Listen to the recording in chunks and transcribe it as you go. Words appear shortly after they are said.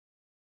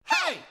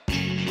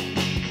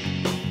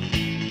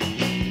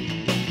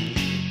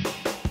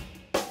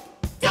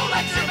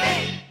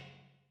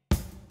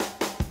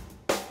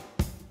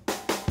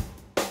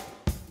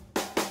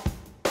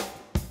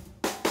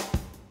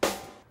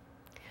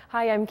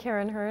Hi, I'm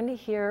Karen Hearn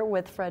here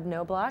with Fred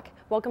Knobloch.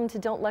 Welcome to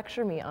Don't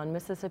Lecture Me on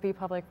Mississippi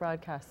Public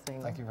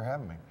Broadcasting. Thank you for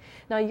having me.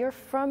 Now, you're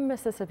from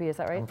Mississippi, is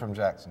that right? I'm from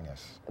Jackson,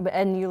 yes.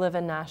 And you live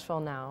in Nashville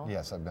now?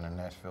 Yes, I've been in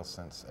Nashville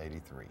since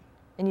 '83.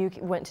 And you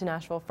went to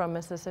Nashville from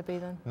Mississippi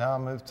then? No, I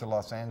moved to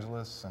Los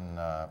Angeles, and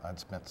I'd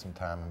spent some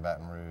time in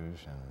Baton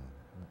Rouge and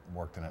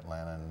worked in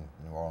Atlanta and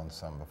New Orleans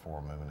some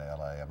before moving to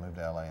LA. I moved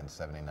to LA in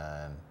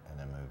 '79 and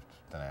then moved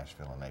to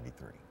Nashville in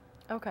 '83.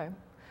 Okay.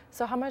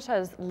 So how much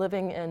has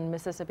living in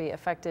Mississippi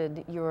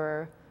affected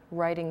your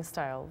writing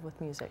style with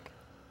music?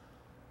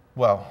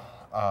 Well,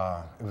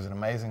 it was an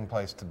amazing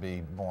place to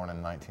be born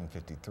in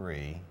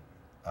 1953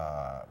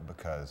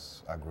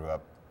 because I grew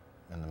up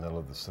in the middle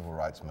of the civil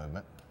rights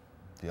movement,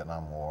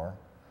 Vietnam War,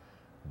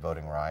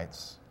 voting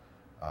rights.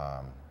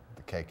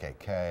 The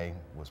KKK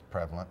was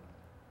prevalent.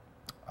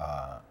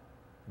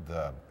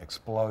 The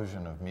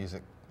explosion of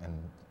music and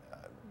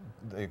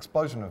the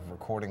explosion of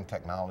recording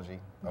technology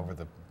over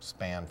the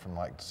span from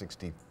like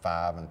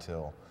 '65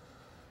 until,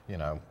 you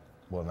know,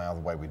 well, now the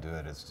way we do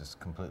it is just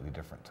completely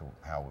different to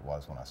how it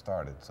was when I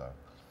started. So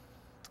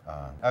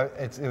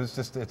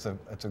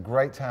it's a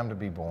great time to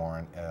be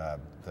born.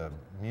 The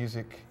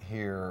music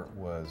here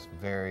was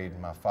varied.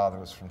 My father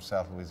was from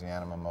South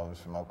Louisiana. My mother was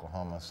from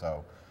Oklahoma.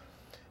 So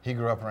he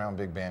grew up around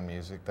big band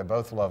music. They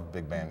both loved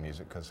big band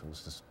music because it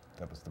was just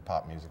that was the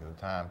pop music at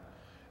the time.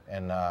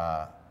 And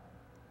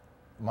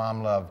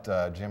Mom loved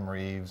Jim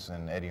Reeves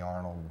and Eddie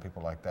Arnold and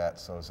people like that,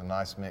 so it was a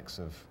nice mix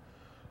of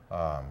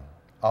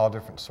all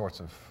different sorts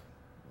of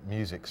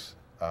musics.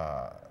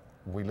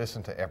 We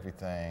listened to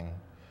everything.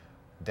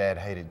 Dad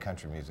hated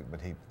country music,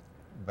 but he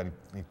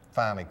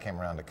finally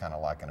came around to kind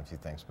of liking a few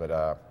things.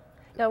 But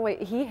no,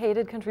 wait, he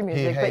hated country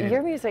music, but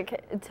your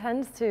music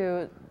tends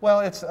to... Well,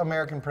 it's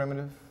American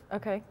primitive.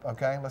 Okay.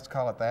 Okay, let's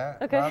call it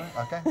that. Okay. Right?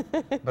 Okay.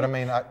 But I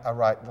mean, I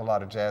write a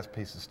lot of jazz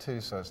pieces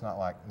too, so it's not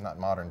like not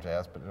modern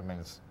jazz, but I mean,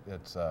 it's.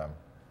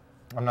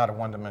 I'm not a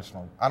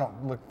one-dimensional. I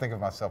don't think of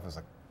myself as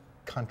a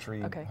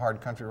country,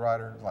 hard country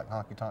writer like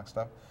honky tonk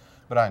stuff,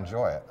 but I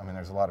enjoy it. I mean,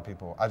 there's a lot of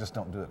people. I just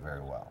don't do it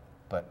very well.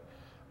 But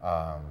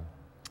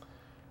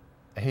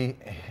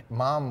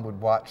Mom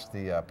would watch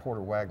the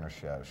Porter Wagner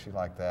show. She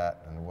liked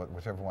that, and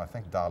whichever one. I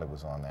think Dolly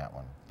was on that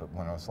one. But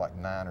when I was like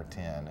 9 or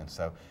 10, and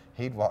so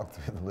he'd walk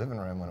through the living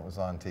room when it was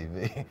on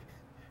TV,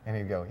 and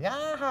he'd go,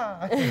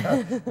 "Yeah!" You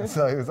know? And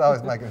so he was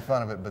always making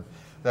fun of it. But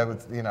that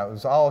was, you know, it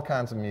was all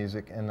kinds of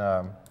music, and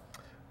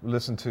we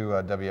listened to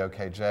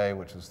WOKJ,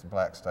 which was the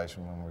black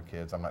station when we were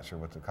kids. I'm not sure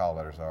what the call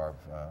letters are,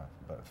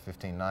 but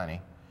 1590.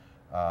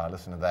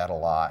 Listened to that a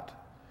lot,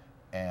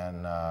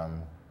 and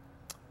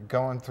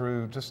going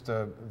through just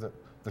all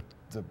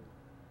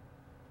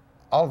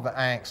of the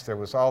angst. There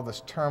was all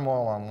this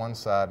turmoil on one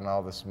side and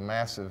all this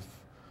massive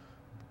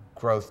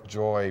growth,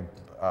 joy,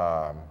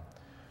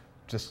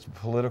 just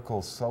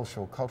political,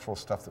 social, cultural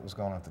stuff that was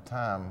going on at the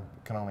time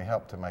can only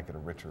help to make it a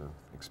richer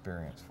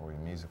experience for you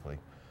musically.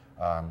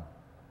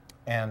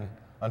 And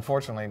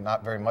unfortunately,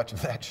 not very much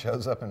of that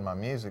shows up in my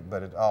music,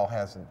 but it all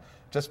hasn't,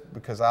 just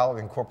because I'll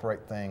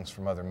incorporate things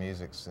from other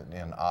musics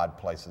in odd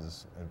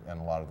places in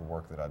a lot of the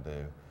work that I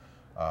do.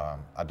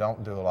 I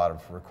don't do a lot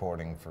of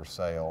recording for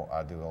sale.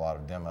 I do a lot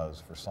of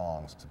demos for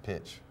songs to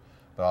pitch,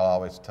 but I'll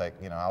always take,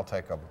 you know, I'll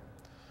take a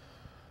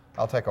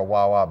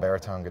wah-wah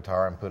baritone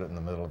guitar and put it in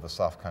the middle of a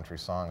soft country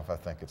song if I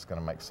think it's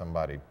going to make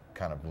somebody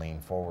kind of lean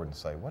forward and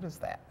say, "What is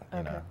that?"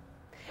 You know.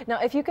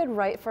 Now, if you could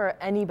write for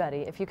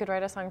anybody, if you could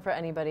write a song for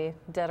anybody,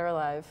 dead or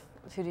alive,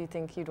 who do you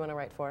think you'd want to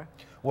write for?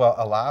 Well,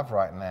 alive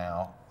right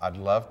now, I'd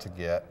love to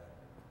get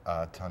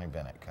Tony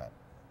Bennett cut.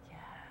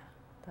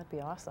 That'd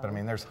be awesome. But I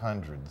mean, there's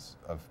hundreds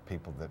of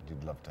people that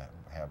you'd love to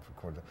have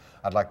recorded.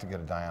 I'd like to get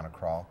a Diana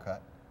Krall cut.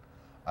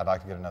 I'd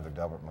like to get another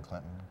Delbert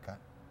McClinton cut.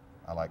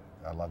 I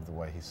love the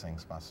way he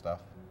sings my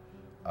stuff.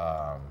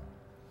 I'd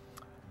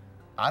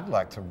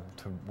like to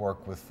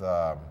work with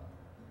that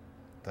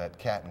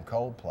cat in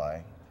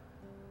Coldplay.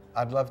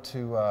 I'd love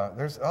to.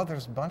 There's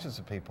bunches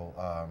of people.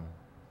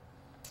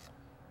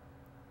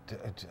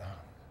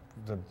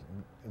 The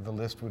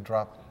list would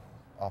drop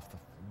off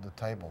the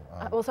table.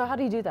 Well, so how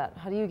do you do that?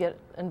 How do you get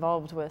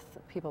involved with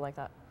people like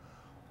that?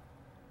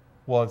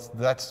 Well,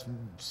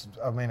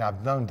 I mean,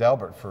 I've known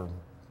Delbert for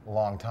a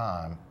long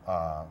time.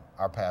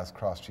 Our paths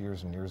crossed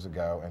years and years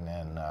ago, and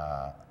then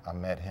I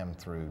met him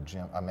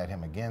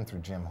again through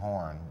Jim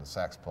Horn, the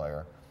sax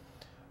player,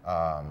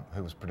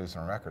 who was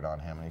producing a record on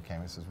him, and he came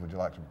and he says, "Would you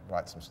like to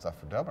write some stuff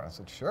for Delbert?" I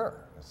said, "Sure."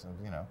 I said,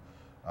 you know,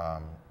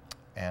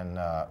 and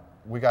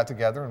we got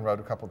together and wrote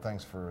a couple of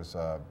things for his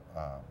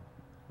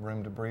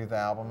Room to Breathe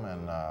album,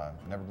 and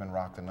Never Been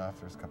Rocked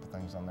Enough. There's a couple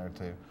things on there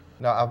too.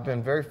 No, I've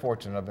been very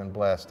fortunate. I've been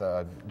blessed.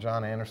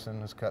 John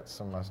Anderson has cut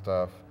some of my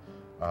stuff.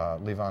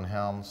 Levon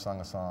Helms sung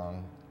a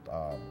song.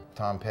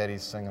 Tom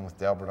Petty's singing with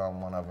Delbert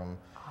on one of them.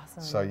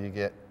 Awesome. So you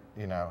get,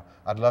 you know,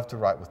 I'd love to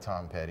write with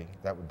Tom Petty.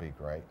 That would be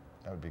great.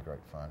 That would be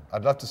great fun.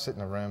 I'd love to sit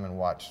in a room and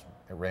watch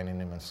a Randy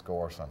Newman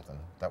score or something.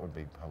 That would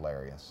be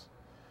hilarious.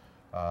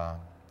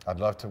 I'd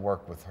love to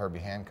work with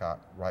Herbie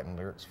Hancock. Writing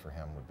lyrics for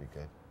him would be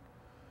good.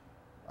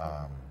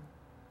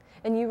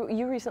 And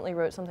you recently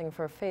wrote something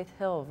for Faith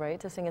Hill, right,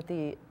 to sing at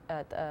the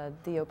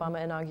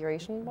Obama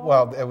inauguration ball?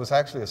 Well, it was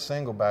actually a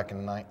single back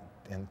in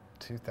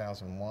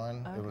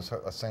 2001. Okay. It was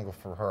a single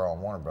for her on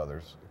Warner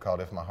Brothers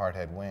called "If My Heart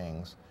Had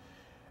Wings,"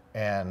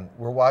 and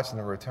we're watching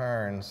the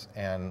returns,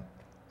 and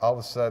all of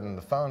a sudden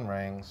the phone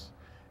rings,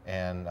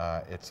 and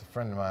it's a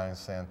friend of mine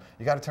saying,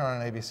 "You got to turn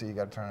on ABC. You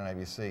got to turn on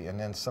ABC." And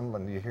then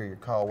you hear your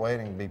call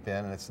waiting beep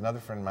in, and it's another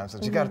friend of mine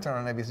says, "You got to turn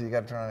on ABC. You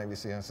got to turn on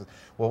ABC." And I said,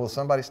 "Well, will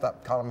somebody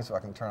stop calling me so I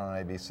can turn on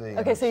ABC?"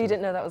 Okay, so you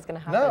didn't know that was going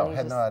to happen? No, you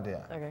had no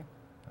idea. Okay.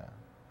 Yeah.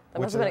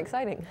 That must have been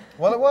exciting.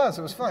 Well, it was.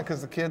 It was fun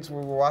because the kids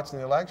were watching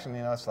the election.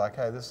 You know, it's like,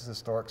 hey, this is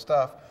historic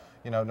stuff.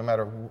 You know, no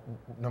matter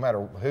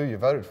who you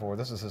voted for,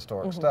 this is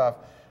historic stuff.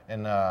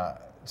 And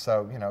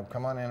so, you know,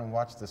 come on in and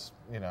watch this.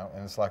 You know,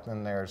 and it's like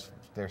then there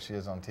she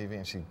is on TV,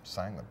 and she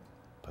sang the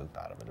poop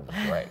out of it. It was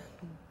great.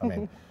 I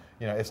mean,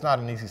 you know, it's not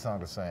an easy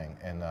song to sing,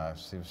 and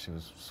she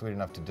was sweet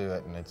enough to do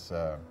it, and it's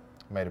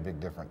made a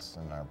big difference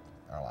in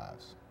our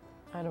lives.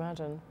 I'd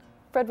imagine.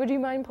 Fred, would you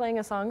mind playing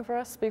a song for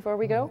us before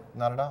we go?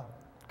 Not at all.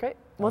 Great.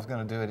 I was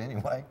going to do it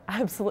anyway.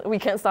 Absolutely. We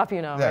can't stop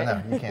you now, Yeah,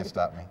 right? no, you can't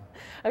stop me.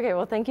 Okay,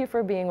 well, thank you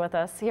for being with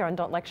us here on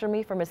Don't Lecture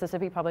Me for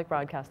Mississippi Public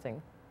Broadcasting.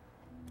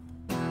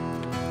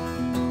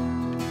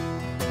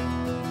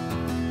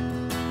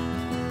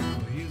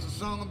 Here's a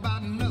song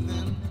about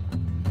nothing,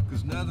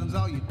 'cause nothing's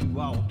all you do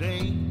all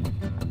day.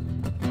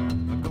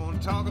 I'm gonna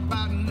talk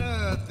about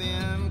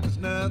nothing, 'cause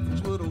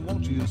nothing's what I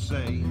want you to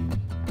say.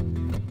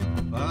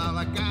 All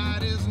I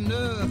got is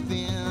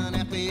nothing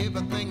after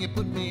everything you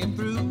put me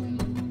through.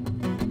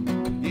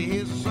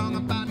 Here's a song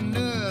about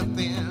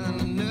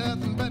nothing,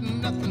 nothing but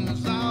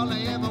nothing's all I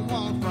ever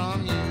want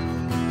from you.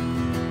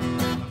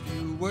 A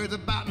few words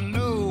about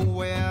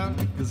nowhere,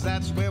 'cause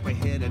that's where we're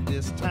headed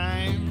this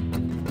time.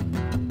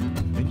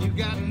 And you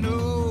got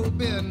no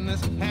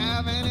business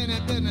having any